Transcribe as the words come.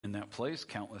place,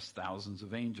 countless thousands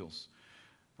of angels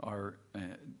are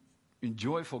in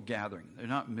joyful gathering. They're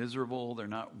not miserable. They're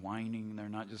not whining. They're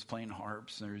not just playing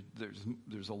harps.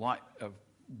 There's a lot of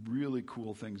really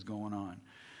cool things going on.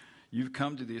 You've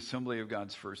come to the assembly of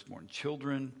God's firstborn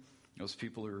children, those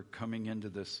people who are coming into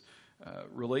this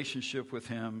relationship with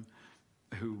him,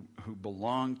 who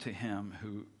belong to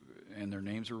him, and their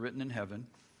names are written in heaven.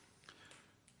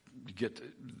 You get to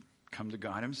come to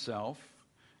God himself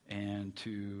and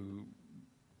to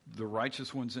the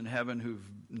righteous ones in heaven who've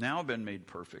now been made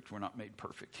perfect. We're not made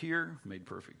perfect here, made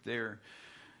perfect there,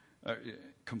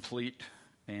 complete,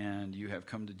 and you have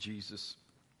come to Jesus.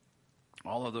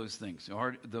 All of those things,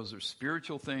 those are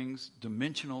spiritual things,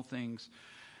 dimensional things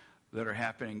that are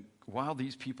happening while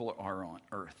these people are on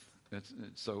earth.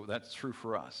 So that's true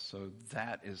for us. So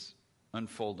that is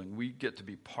unfolding. We get to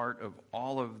be part of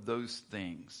all of those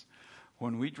things.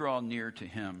 When we draw near to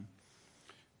him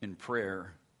in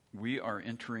prayer, we are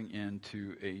entering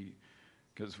into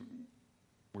because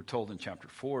we're told in chapter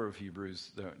 4 of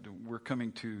Hebrews that we're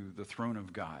coming to the throne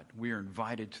of God. We are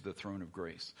invited to the throne of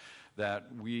grace, that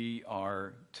we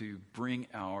are to bring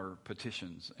our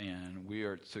petitions, and we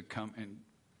are to come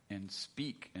and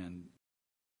speak, and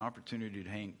opportunity to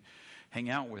hang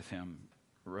out with him.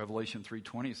 Revelation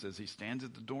 3:20 says he stands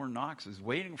at the door and knocks, is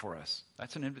waiting for us.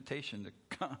 That's an invitation to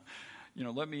come,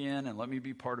 let me in and let me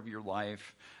be part of your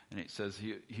life. And it says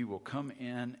he will come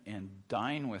in and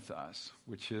dine with us,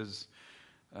 which is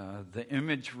the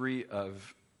imagery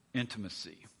of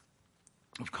intimacy,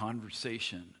 of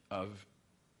conversation, of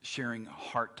sharing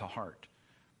heart to heart.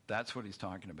 That's what he's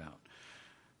talking about.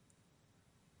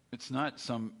 It's not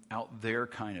some out there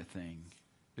kind of thing.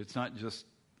 It's not just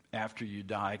after you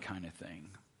die kind of thing.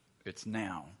 It's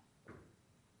now.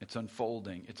 It's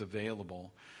unfolding. It's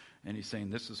available. And he's saying,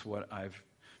 this is what I've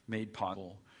made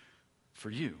possible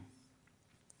for you.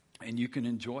 And you can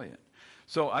enjoy it.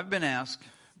 So I've been asked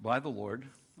by the Lord,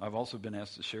 I've also been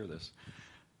asked to share this.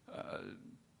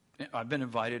 I've been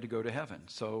invited to go to heaven.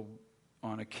 So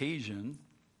on occasion,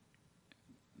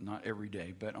 not every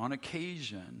day, but on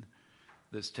occasion,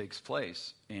 this takes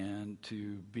place. And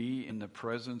to be in the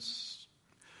presence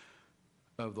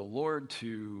of the Lord,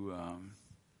 to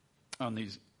on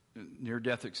these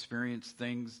near-death experience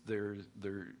things, they're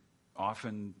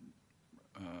often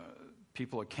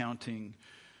people accounting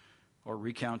or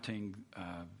recounting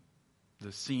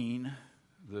the scene,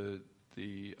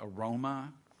 the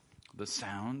aroma, the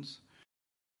sounds,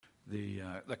 the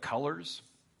colors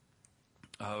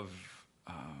of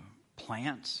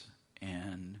plants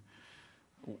and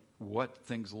what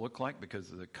things look like, because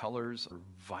the colors are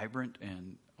vibrant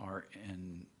and are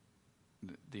in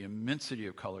the immensity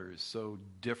of color is so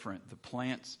different. The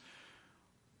plants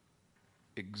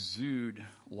exude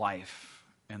life,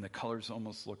 and the colors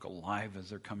almost look alive as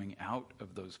they're coming out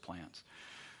of those plants.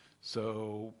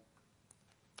 So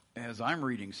as I'm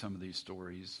reading some of these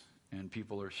stories and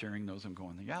people are sharing those, I'm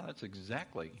going, yeah, that's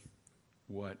exactly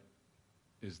what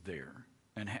is there,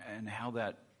 and how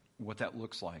what that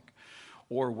looks like,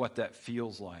 or what that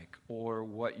feels like, or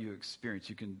what you experience.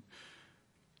 You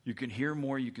can hear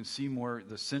more, you can see more.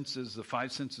 The senses, the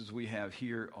five senses we have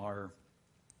here are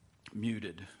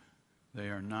muted. They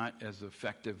are not as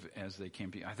effective as they can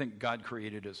be. I think God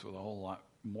created us with a whole lot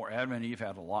more. Adam and Eve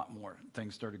had a lot more.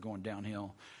 Things started going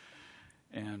downhill.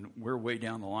 And we're way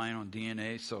down the line on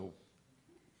DNA, so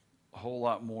a whole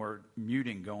lot more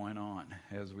muting going on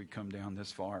as we come down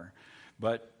this far.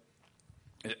 But,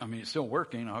 it's still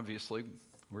working, obviously.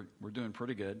 We're doing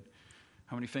pretty good.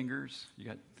 How many fingers? You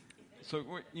got... So,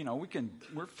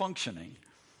 we're functioning,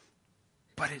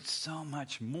 but it's so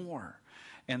much more.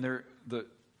 And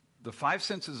the five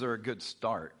senses are a good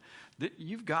start.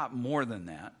 You've got more than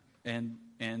that. And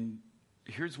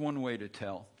here's one way to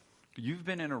tell. You've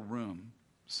been in a room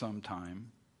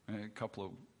sometime, a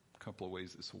couple of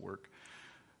ways this will work,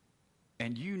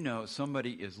 and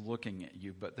somebody is looking at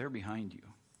you, but they're behind you.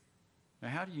 Now,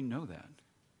 how do you know that?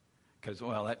 Because,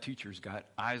 that teacher's got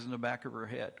eyes in the back of her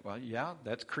head. Well, yeah,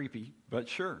 that's creepy, but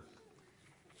sure.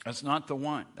 That's not the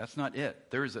one. That's not it.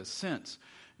 There's a sense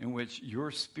in which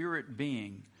your spirit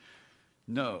being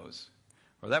knows,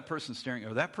 or that person's staring,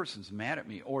 or that person's mad at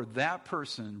me, or that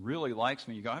person really likes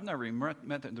me. You go, I've never even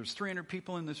met that. There's 300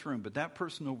 people in this room, but that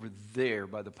person over there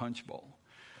by the punch bowl.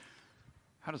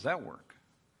 How does that work?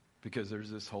 Because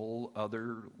there's this whole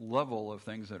other level of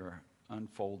things that are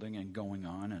unfolding and going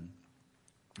on,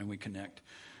 and we connect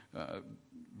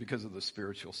because of the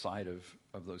spiritual side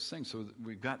of those things. So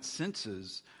we've got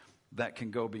senses that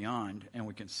can go beyond, and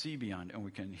we can see beyond, and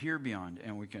we can hear beyond,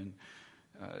 and we can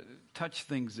touch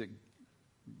things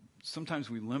sometimes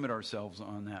we limit ourselves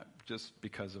on that just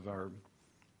because of our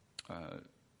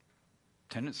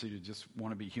tendency to just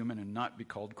want to be human and not be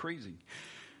called crazy.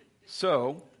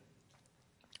 So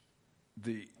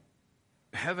the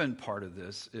heaven part of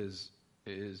this is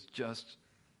just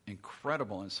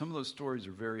incredible, and some of those stories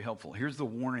are very helpful. Here's the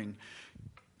warning.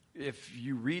 If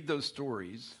you read those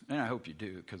stories, and I hope you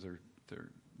do because they're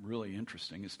really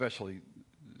interesting, especially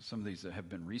some of these that have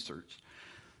been researched,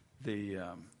 the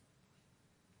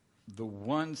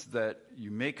ones that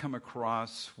you may come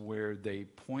across where they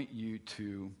point you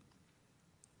to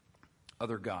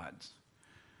other gods,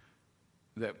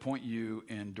 that point you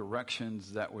in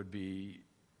directions that would be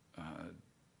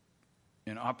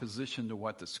in opposition to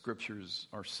what the scriptures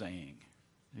are saying.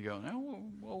 You go, no,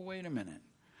 well, wait a minute.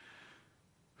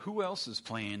 Who else is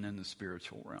playing in the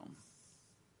spiritual realm?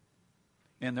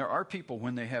 And there are people,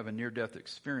 when they have a near-death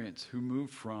experience, who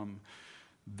move from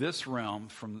this realm,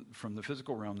 from the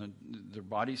physical realm, their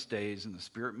body stays and the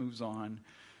spirit moves on.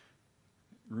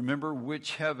 Remember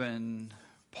which heaven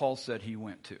Paul said he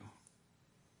went to.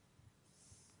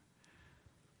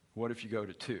 What if you go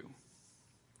to 2?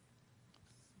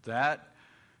 That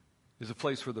is a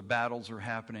place where the battles are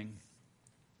happening.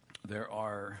 There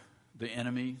are the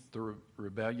enemy, the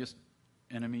rebellious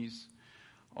enemies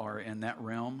are in that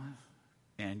realm.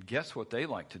 And guess what they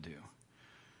like to do?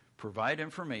 Provide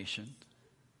information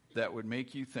that would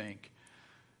make you think,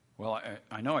 well,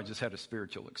 I know I just had a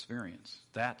spiritual experience.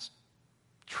 That's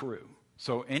true.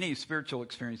 So any spiritual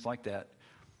experience like that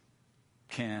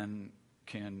can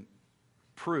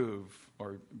prove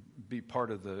or be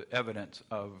part of the evidence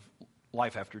of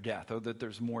life after death, or that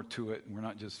there's more to it. We're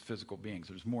not just physical beings.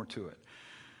 There's more to it.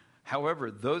 However,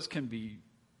 those can be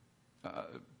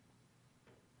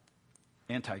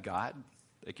anti-God.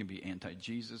 They can be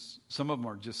anti-Jesus. Some of them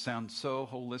are just sound so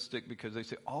holistic because they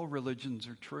say all religions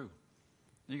are true.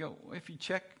 And you go, well, if you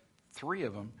check 3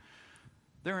 of them,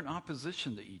 they're in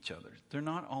opposition to each other. They're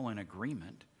not all in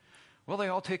agreement. Well, they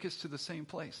all take us to the same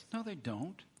place. No, they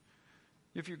don't.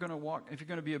 If you're going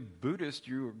to be a Buddhist,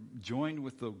 you're joined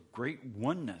with the great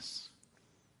oneness.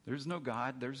 There's no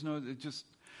God.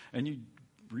 And you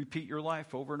repeat your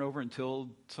life over and over until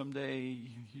someday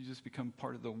you just become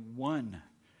part of the one.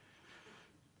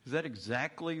 Is that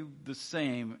exactly the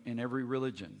same in every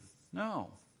religion? No.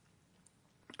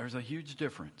 There's a huge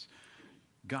difference.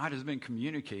 God has been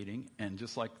communicating, and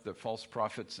just like the false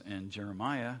prophets in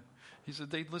Jeremiah, he said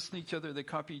they listen to each other, they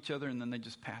copy each other, and then they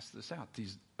just pass this out.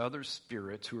 These other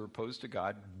spirits who are opposed to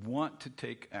God want to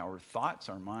take our thoughts,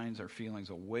 our minds, our feelings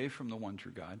away from the one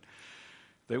true God.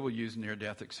 They will use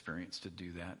near-death experience to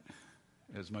do that,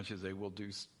 as much as they will do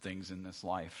things in this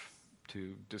life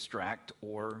to distract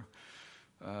or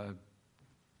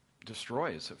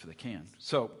destroy us if they can.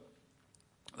 So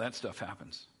that stuff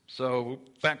happens. So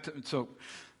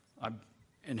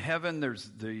in heaven, there's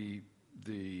the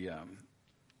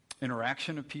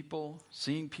interaction of people,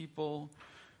 seeing people.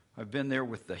 I've been there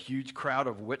with the huge crowd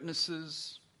of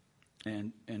witnesses,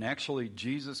 and actually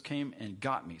Jesus came and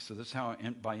got me. So this is how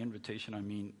by invitation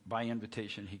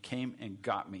he came and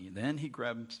got me. Then he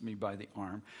grabs me by the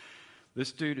arm.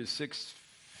 This dude is 6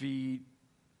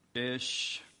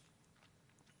 feet-ish,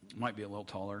 might be a little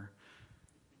taller,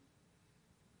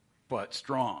 but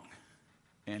strong.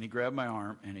 And he grabbed my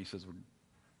arm and he says,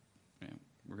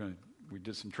 we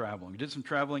did some traveling. We did some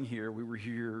traveling here. We were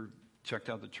here, checked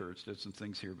out the church, did some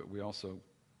things here, but we also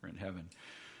were in heaven.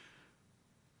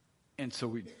 And so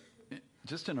we,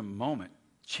 just in a moment,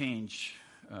 change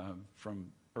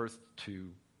from earth to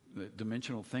the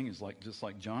dimensional thing is just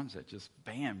like John said, just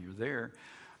bam, you're there,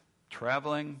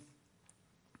 traveling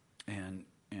and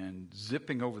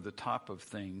zipping over the top of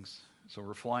things. So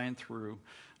we're flying through.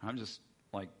 I'm just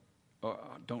like, oh,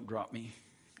 don't drop me.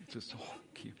 Just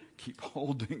keep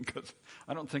holding, because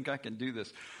I don't think I can do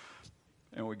this.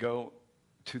 And we go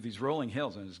to these rolling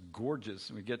hills, and it's gorgeous.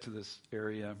 And we get to this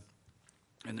area,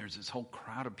 and there's this whole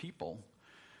crowd of people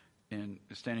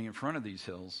standing in front of these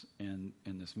hills in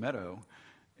this meadow.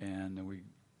 And then we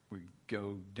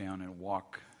go down and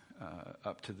walk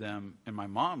up to them. And my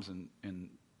mom's in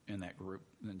that group,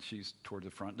 and she's toward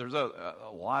the front. There's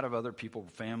a lot of other people,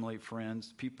 family,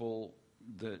 friends, people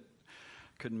that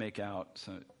couldn't make out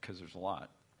because there's a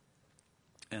lot.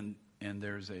 And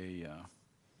there's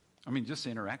just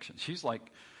the interaction. She's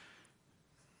like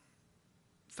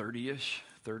 30-ish,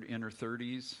 in her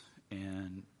 30s,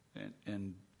 and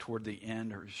toward the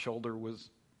end, her shoulder was,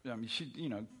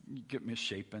 you get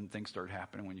misshapen, things start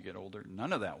happening when you get older.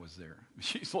 None of that was there.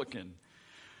 She's looking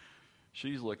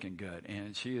good,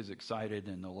 and she is excited,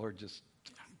 and the Lord just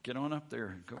get on up there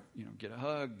and go, get a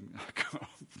hug.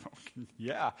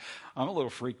 Yeah, I'm a little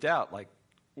freaked out. Like,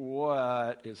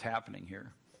 what is happening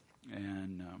here?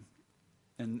 And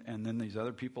then these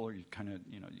other people are you kind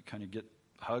of get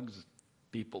hugs,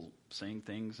 people saying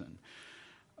things and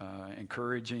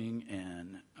encouraging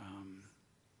and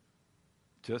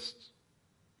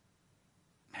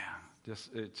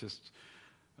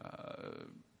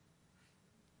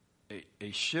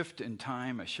a shift in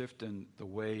time, a shift in the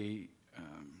way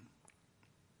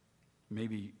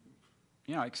maybe,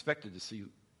 I expected to see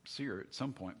her at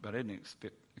some point, but I didn't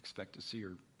expect to see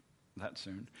her that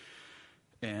soon.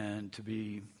 And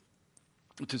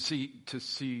to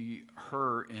see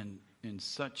her in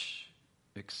such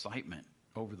excitement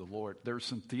over the Lord. There's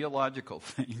some theological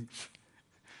things.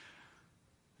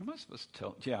 Am I supposed to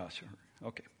tell? Yeah, sure.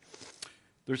 Okay.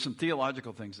 There's some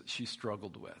theological things that she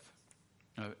struggled with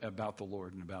about the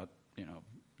Lord and about,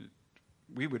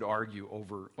 we would argue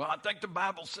over, well, I think the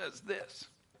Bible says this.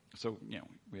 So,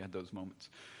 we had those moments.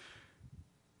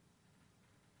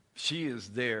 She is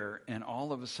there, and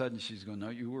all of a sudden she's going, no,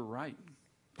 you were right.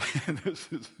 This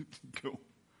is cool.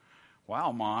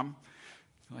 Wow, Mom.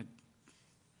 Like,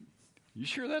 you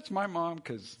sure that's my mom?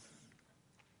 Because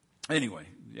anyway,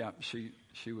 yeah,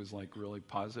 she was like really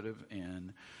positive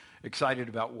and excited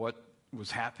about what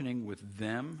was happening with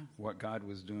them, what God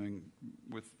was doing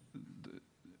with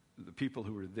the people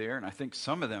who were there. And I think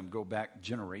some of them go back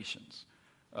generations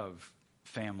of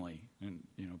family and,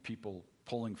 people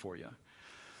pulling for you.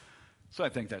 So I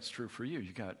think that's true for you.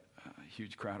 You got a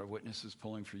huge crowd of witnesses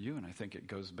pulling for you, and I think it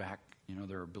goes back,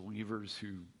 there are believers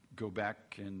who go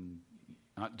back and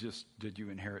not just did you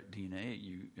inherit DNA,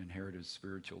 you inherited a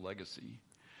spiritual legacy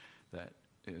that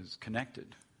is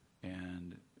connected.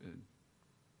 And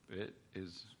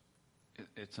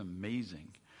it's amazing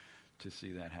to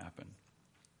see that happen.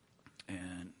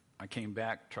 And I came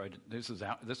back,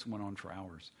 this went on for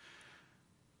hours.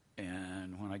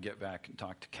 And when I get back and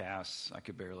talk to Cass, I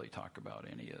could barely talk about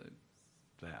any of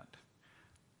that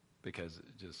because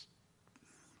you just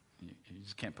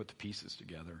can't put the pieces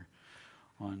together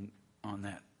on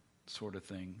that sort of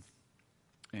thing.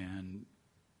 And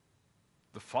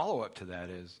the follow-up to that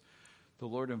is the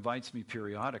Lord invites me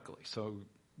periodically. So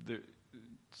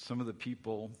some of the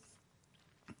people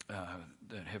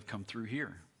that have come through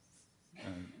here,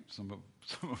 some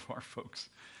of our folks,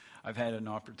 I've had an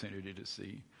opportunity to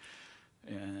see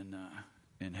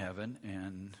in heaven,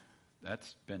 and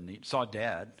that's been neat. Saw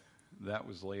Dad. That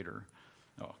was later.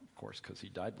 Oh, of course, because he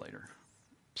died later.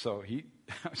 So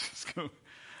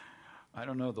I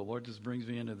don't know, the Lord just brings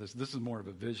me into this. This is more of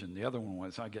a vision. The other one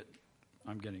was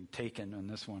I'm getting taken, and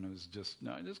this one was just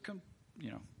come,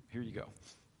 here you go.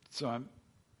 So I'm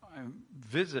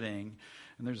visiting,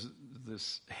 and there's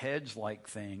this hedge-like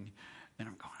thing, and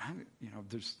I'm going,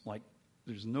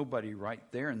 there's nobody right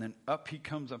there, and then he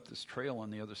comes up this trail on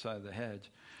the other side of the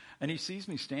hedge, and he sees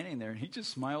me standing there, and he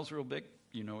just smiles real big,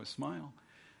 his smile.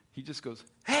 He just goes,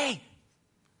 hey,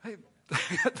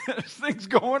 there's things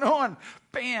going on.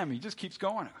 Bam, he just keeps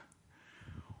going.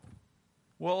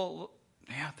 Well,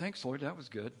 yeah, thanks, Lord, that was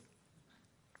good.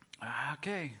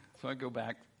 Okay, so I go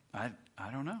back. I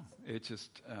don't know. It's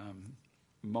just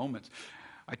moments.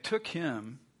 I took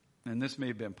him, and this may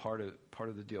have been part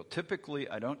of the deal. Typically,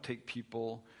 I don't take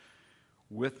people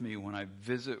with me when I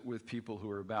visit with people who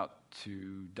are about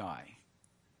to die.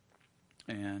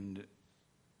 And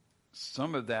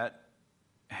some of that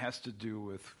has to do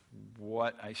with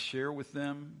what I share with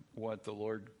them, what the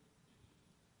Lord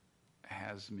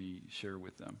has me share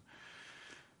with them.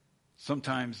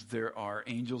 Sometimes there are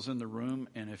angels in the room,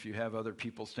 and if you have other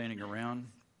people standing around,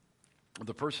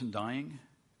 the person dying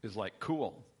is like,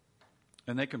 cool.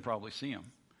 And they can probably see him.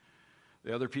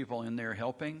 The other people in there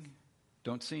helping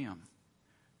don't see him.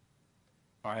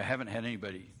 Or I haven't had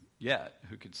anybody yet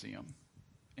who could see him.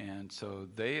 And so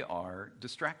they are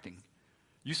distracting.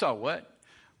 You saw what?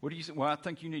 What do you say? Well, I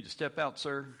think you need to step out,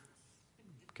 sir,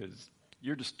 because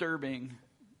you're disturbing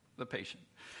the patient.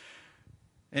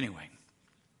 Anyway,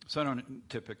 so I don't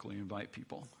typically invite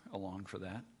people along for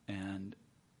that, and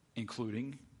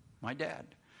including my dad.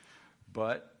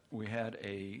 But we had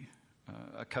a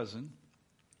cousin,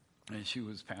 and she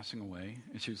was passing away,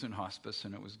 and she was in hospice,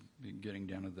 and it was getting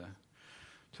down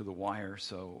to the wire.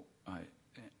 So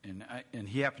and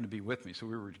he happened to be with me, so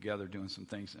we were together doing some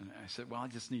things. And I said, "Well, I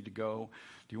just need to go.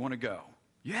 Do you want to go?"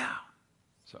 Yeah.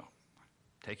 So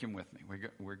take him with me.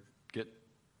 We get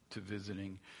to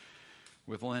visiting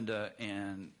with Linda,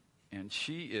 and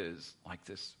she is like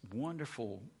this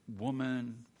wonderful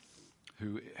woman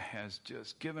who has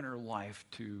just given her life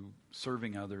to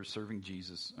serving others, serving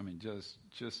Jesus. I mean,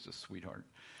 just a sweetheart.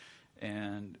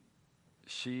 And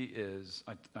she is,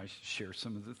 I share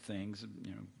some of the things,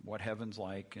 what heaven's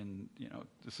like, and,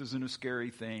 this isn't a scary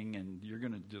thing, and you're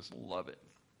going to just love it.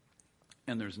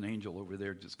 And there's an angel over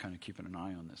there just kind of keeping an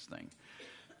eye on this thing.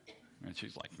 And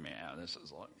she's like, man,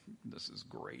 this is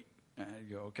great. And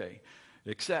I go, okay.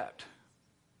 Except,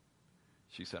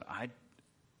 she said,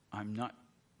 I'm not,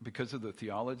 because of the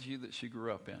theology that she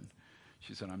grew up in,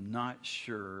 she said, I'm not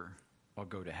sure I'll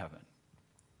go to heaven.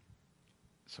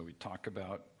 So we talk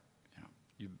about,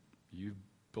 you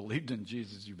believed in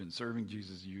Jesus, you've been serving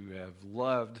Jesus, you have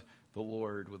loved the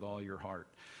Lord with all your heart.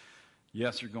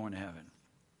 Yes, you're going to heaven.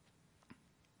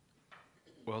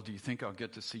 Well, do you think I'll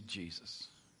get to see Jesus?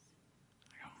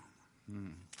 I go,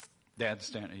 Dad's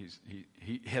standing.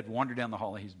 He had wandered down the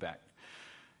hall, and he's back.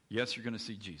 Yes, you're going to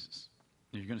see Jesus.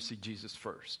 You're going to see Jesus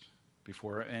first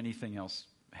before anything else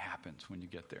happens when you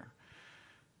get there.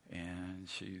 And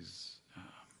she's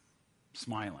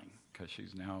smiling because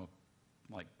she's now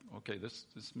like, okay, this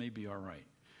may be all right.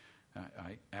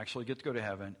 I actually get to go to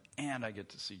heaven, and I get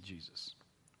to see Jesus.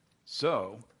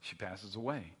 So she passes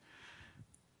away.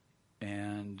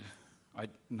 And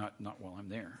not while I'm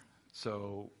there.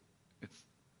 So it's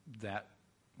that,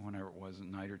 whenever it was, a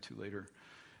night or two later,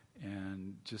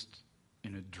 and just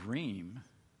in a dream,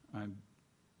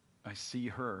 I see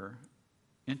her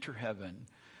enter heaven,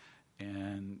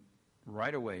 and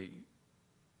right away,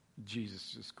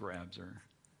 Jesus just grabs her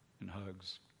and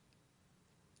hugs.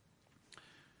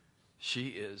 She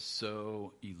is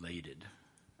so elated.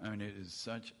 I mean, it is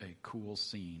such a cool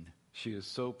scene. She is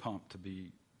so pumped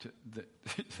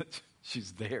that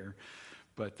she's there,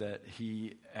 but that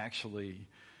he actually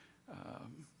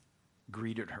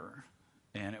greeted her,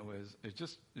 and it was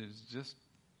just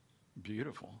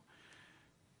beautiful.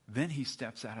 Then he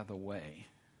steps out of the way.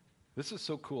 This is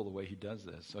so cool the way he does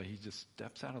this. So he just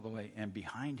steps out of the way, and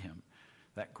behind him,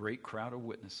 that great crowd of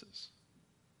witnesses.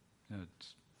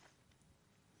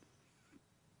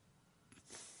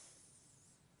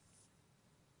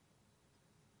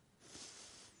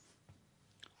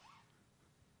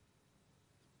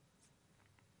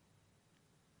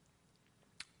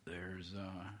 There's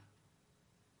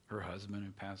her husband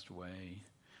who passed away,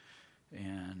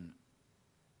 and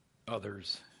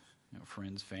others,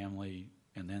 friends, family,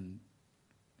 and then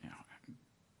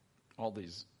all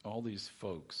these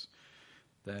folks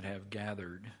that have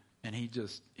gathered, and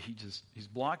he's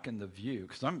blocking the view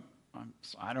because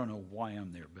I don't know why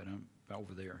I'm there, but I'm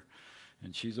over there,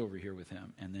 and she's over here with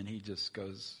him, and then he just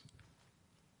goes,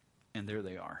 and there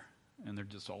they are, and they're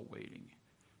just all waiting.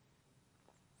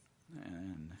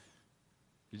 And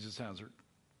he just has her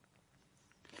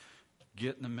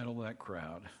get in the middle of that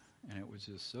crowd, and it was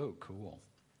just so cool.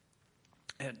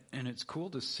 And it's cool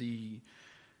to see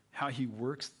how he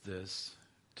works this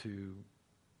to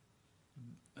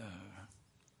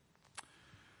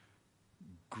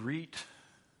greet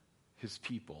his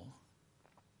people,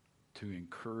 to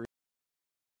encourage.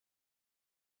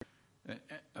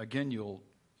 Again,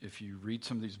 if you read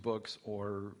some of these books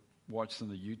or watch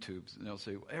some of the YouTubes, and they'll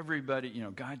say, well, everybody,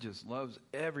 God just loves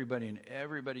everybody, and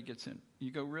everybody gets in.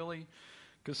 You go, really?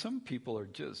 Because some people are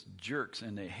just jerks,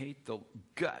 and they hate the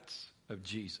guts of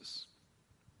Jesus.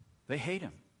 They hate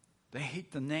him. They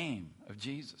hate the name of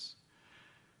Jesus.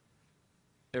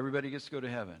 Everybody gets to go to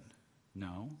heaven.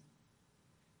 No.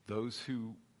 Those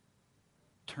who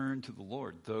turn to the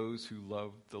Lord, those who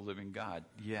love the living God,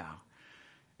 yeah.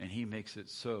 And he makes it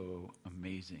so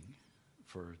amazing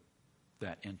for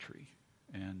that entry,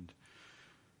 and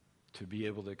to be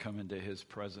able to come into his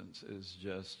presence is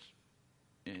just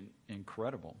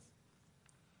incredible,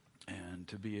 and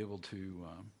to be able to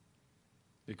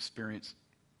experience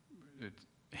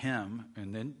him,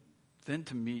 and then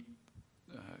to meet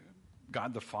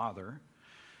God the Father,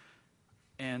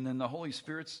 and then the Holy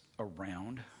Spirit's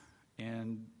around,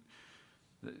 and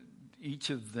each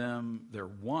of them, they're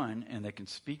one, and they can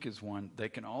speak as one. They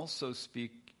can also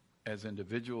speak as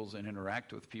individuals and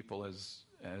interact with people as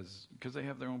because they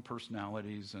have their own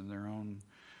personalities and their own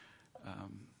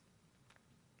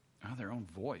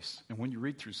voice. And when you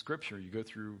read through Scripture, you go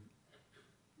through,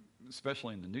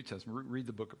 especially in the New Testament, read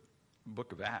the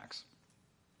book of Acts,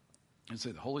 and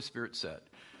say the Holy Spirit said,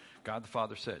 God the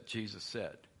Father said, Jesus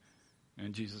said,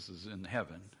 and Jesus is in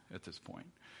heaven at this point.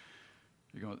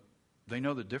 You go, they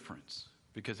know the difference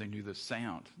because they knew the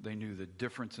sound. They knew the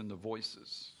difference in the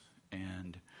voices,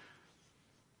 and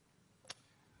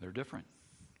they're different.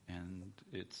 And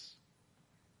it's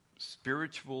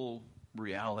spiritual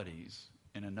realities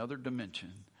in another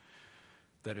dimension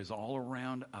that is all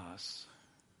around us.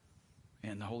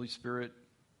 And the Holy Spirit,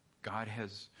 God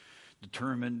has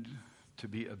determined to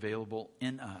be available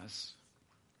in us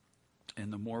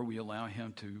And the more we allow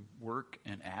him to work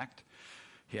and act,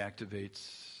 he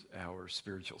activates our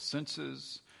spiritual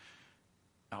senses,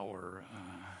 our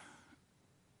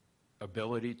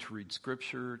ability to read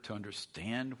Scripture, to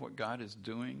understand what God is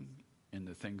doing and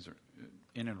the things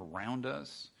in and around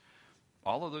us.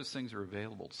 All of those things are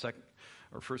available.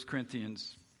 1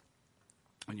 Corinthians,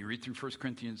 when you read through 1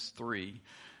 Corinthians 3,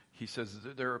 he says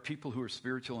that there are people who are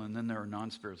spiritual and then there are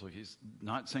non-spiritual. He's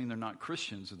not saying they're not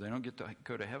Christians or they don't get to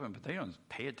go to heaven, but they don't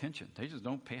pay attention. They just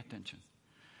don't pay attention.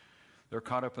 They're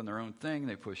caught up in their own thing.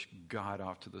 They push God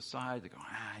off to the side. They go,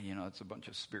 it's a bunch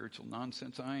of spiritual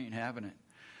nonsense. I ain't having it.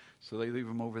 So they leave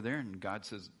him over there, and God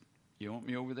says, you want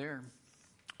me over there?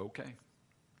 Okay.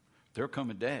 There'll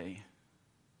come a day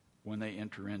when they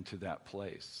enter into that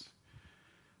place.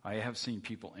 I have seen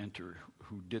people enter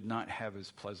who did not have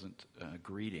as pleasant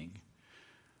greeting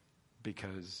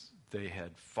because they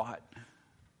had fought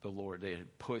the Lord. They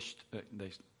had pushed.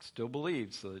 They still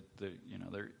believed, so that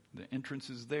the entrance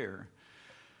is there.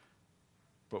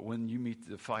 But when you meet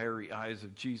the fiery eyes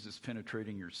of Jesus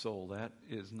penetrating your soul, that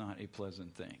is not a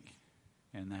pleasant thing,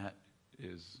 and that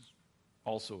is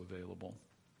also available.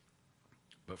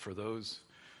 But for those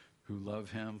who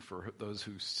love him, for those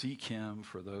who seek him,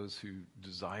 for those who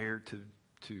desire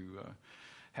to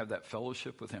have that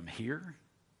fellowship with him here,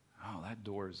 that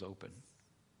door is open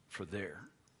for there.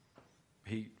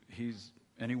 He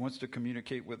wants to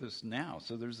communicate with us now.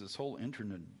 So there's this whole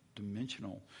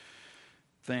interdimensional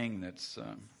thing that's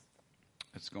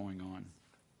going on.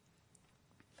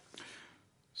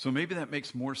 So maybe that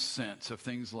makes more sense of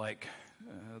things like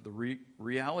the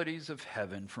realities of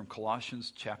heaven from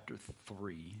Colossians chapter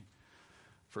 3.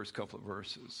 First couple of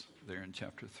verses there in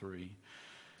chapter 3.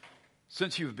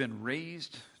 Since you've been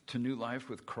raised to new life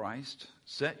with Christ,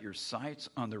 set your sights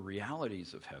on the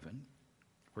realities of heaven,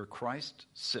 where Christ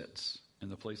sits in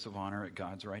the place of honor at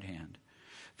God's right hand.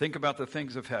 Think about the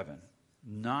things of heaven,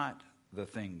 not the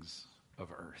things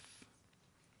of earth.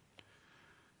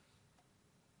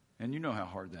 And you know how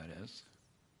hard that is.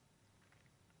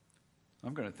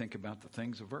 I'm going to think about the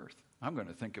things of earth. I'm going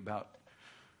to think about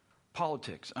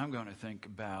politics. I'm going to think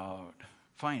about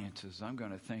finances. I'm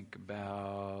going to think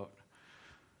about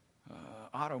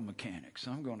auto mechanics.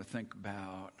 I'm going to think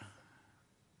about...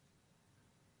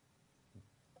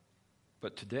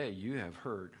 But today you have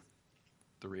heard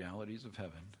the realities of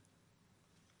heaven.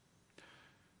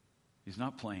 He's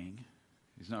not playing.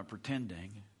 He's not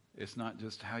pretending. It's not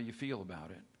just how you feel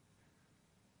about it.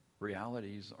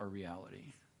 Realities are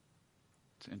reality.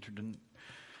 It's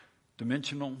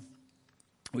interdimensional.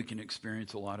 We can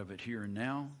experience a lot of it here and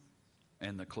now.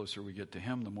 And the closer we get to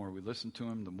him, the more we listen to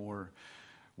him, the more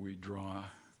we draw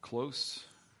close,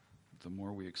 the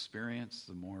more we experience,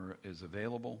 the more is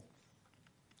available.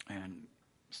 And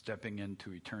stepping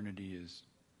into eternity is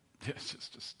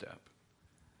just a step,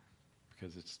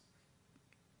 because it's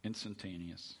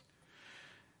instantaneous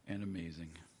and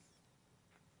amazing.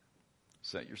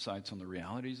 Set your sights on the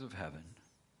realities of heaven,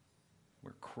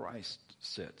 where Christ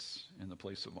sits in the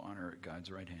place of honor at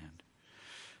God's right hand.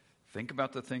 Think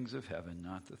about the things of heaven,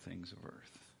 not the things of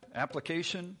earth.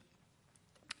 Application: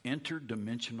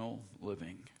 interdimensional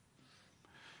living.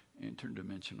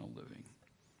 Interdimensional living.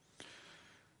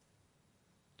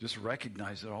 Just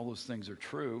recognize that all those things are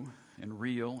true and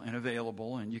real and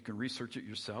available, and you can research it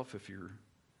yourself if you're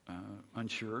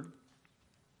unsure.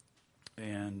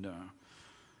 And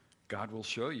God will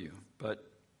show you. But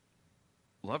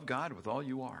love God with all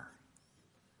you are.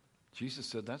 Jesus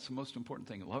said that's the most important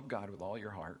thing. Love God with all your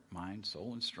heart, mind,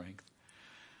 soul, and strength.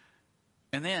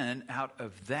 And then out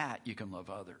of that, you can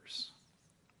love others.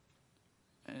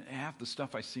 And half the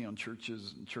stuff I see on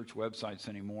churches and church websites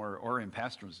anymore, or in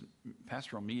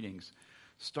pastoral meetings,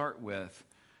 start with,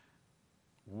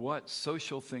 what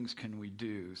social things can we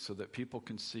do so that people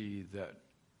can see that,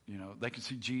 they can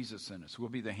see Jesus in us. We'll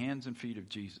be the hands and feet of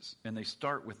Jesus. And they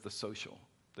start with the social.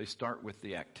 They start with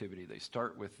the activity. They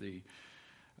start with the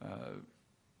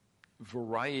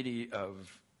variety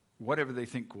of whatever they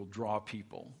think will draw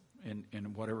people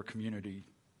in whatever community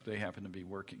they happen to be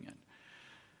working in.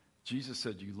 Jesus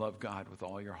said you love God with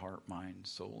all your heart, mind,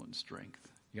 soul, and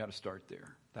strength. You got to start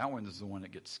there. That one is the one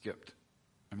that gets skipped.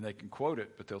 I mean, they can quote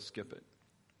it, but they'll skip it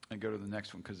and go to the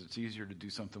next one, because it's easier to do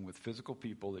something with physical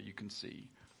people that you can see,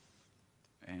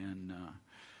 and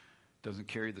doesn't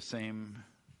carry the same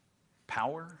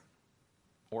power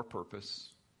or purpose.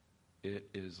 It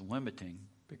is limiting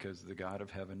because the God of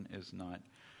heaven is not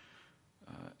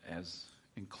as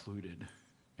included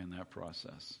in that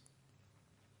process.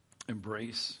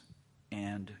 Embrace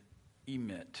and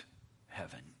emit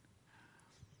heaven.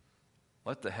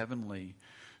 Let the heavenly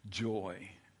joy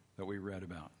that we read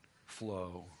about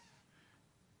flow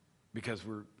because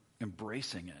we're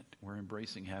embracing it. We're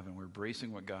embracing heaven. We're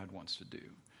embracing what God wants to do.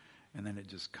 And then it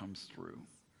just comes through.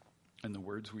 And the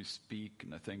words we speak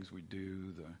and the things we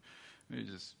do, it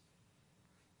just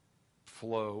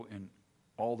flow in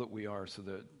all that we are, so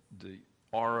that the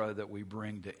aura that we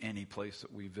bring to any place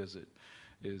that we visit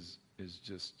is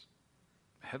just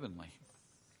heavenly.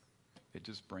 It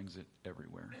just brings it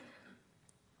everywhere.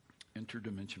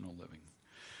 Interdimensional living.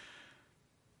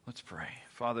 Let's pray.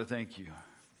 Father, thank you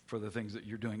for the things that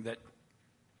you're doing, that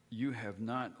you have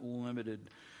not limited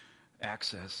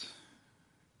access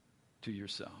to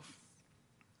yourself.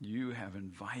 You have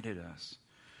invited us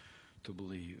to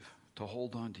believe, to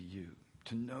hold on to you,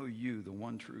 to know you, the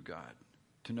one true God,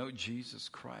 to know Jesus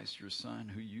Christ, your Son,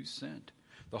 who you sent,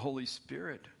 the Holy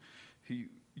Spirit, who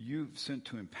you've sent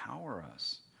to empower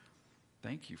us.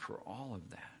 Thank you for all of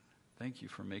that. Thank you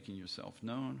for making yourself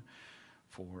known,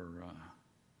 for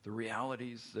the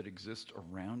realities that exist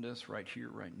around us right here,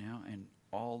 right now, and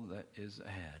all that is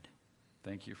ahead.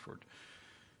 Thank you for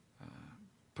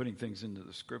putting things into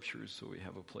the scriptures so we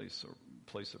have a place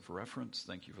of reference.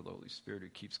 Thank you for the Holy Spirit who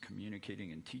keeps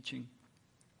communicating and teaching.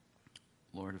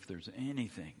 Lord, if there's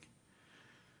anything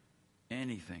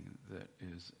that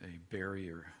is a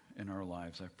barrier in our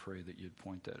lives, I pray that you'd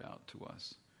point that out to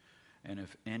us. And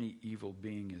if any evil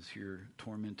being is here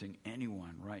tormenting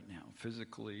anyone right now,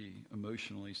 physically,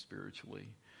 emotionally, spiritually,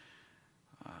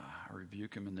 I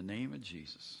rebuke him in the name of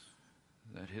Jesus,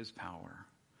 that his power,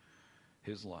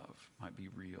 his love might be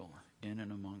real in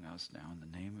and among us now. In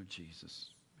the name of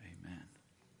Jesus, amen.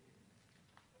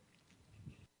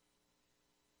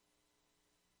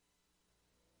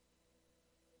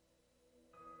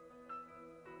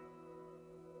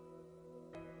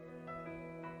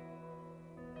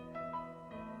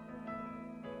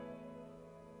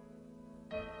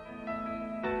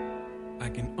 I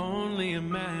can only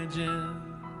imagine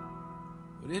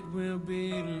what it will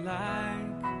be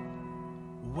like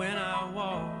when I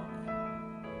walk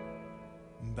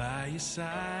by your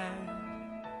side.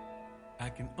 I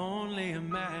can only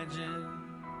imagine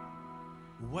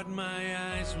what my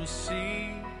eyes will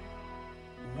see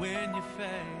when your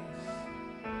face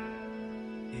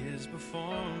is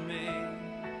before me.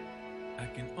 I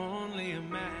can only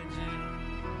imagine.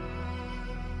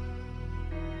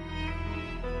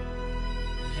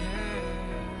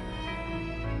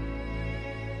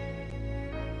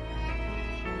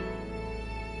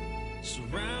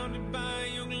 Surrounded by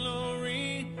your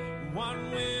glory, what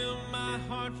will my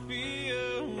heart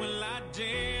feel? Will I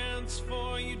dance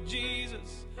for you,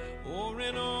 Jesus? Or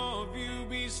in awe of you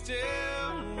be still?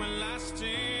 Will I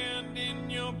stand in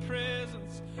your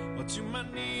presence? Or to my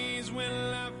knees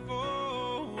will I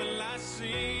fall? Will I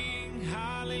sing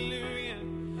hallelujah?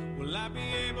 Will I be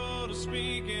able to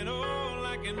speak at all?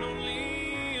 I can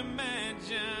only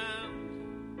imagine.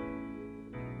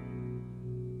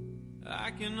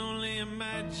 I can only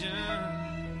imagine.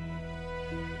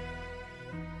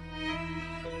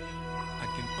 I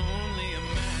can only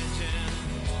imagine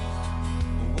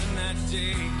when that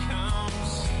day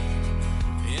comes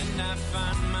and I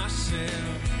find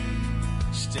myself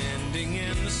standing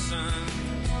in the sun.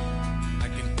 I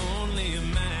can only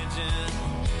imagine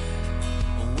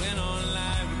when all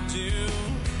I would do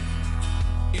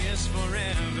is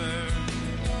forever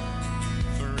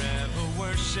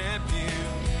worship you.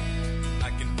 I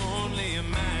can only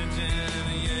imagine,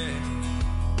 yeah.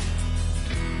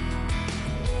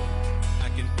 I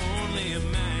can only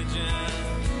imagine.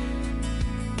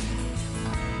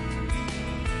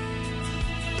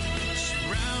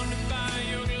 Surrounded by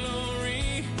your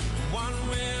glory, what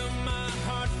will my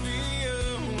heart feel?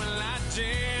 Will I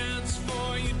dance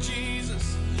for you,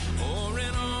 Jesus? Or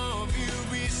in awe of you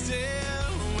be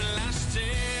still? Will I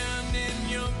stand in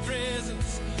your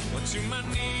presence? Or to my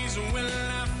knees will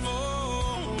I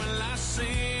fall? Will I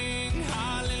sing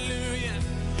hallelujah?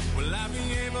 Will I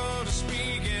be able to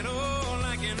speak at all?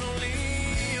 I can only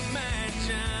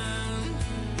imagine.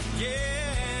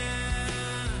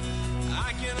 Yeah,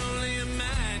 I can only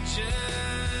imagine.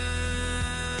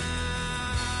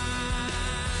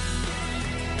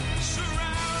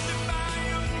 Surrounded by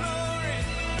your glory,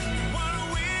 what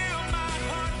will my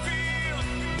heart feel?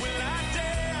 Will I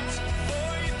dance for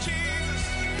you, Jesus?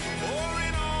 Or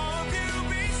in awe of you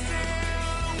be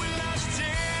still? Will I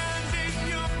stand in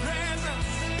your presence?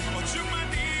 Or to my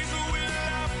knees will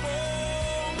I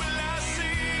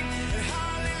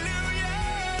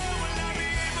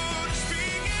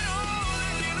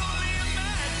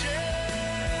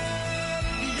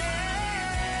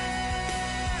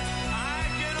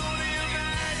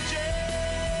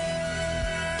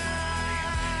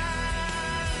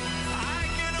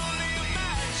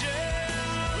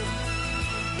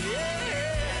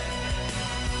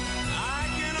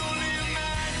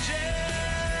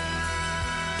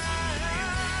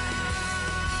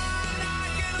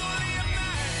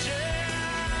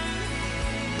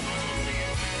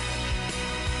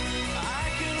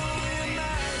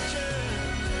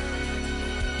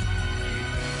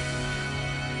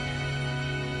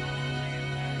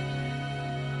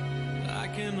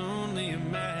can only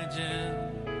imagine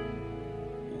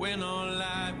when all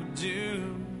I would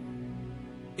do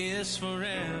is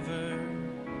forever,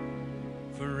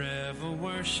 forever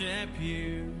worship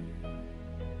you.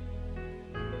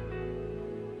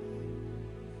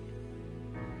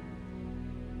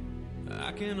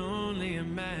 I can only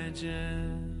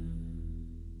imagine.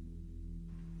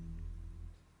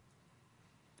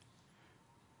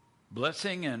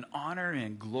 Blessing and honor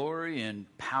and glory and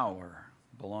power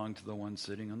belong to the one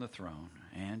sitting on the throne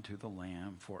and to the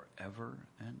Lamb forever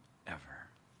and ever.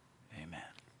 Amen.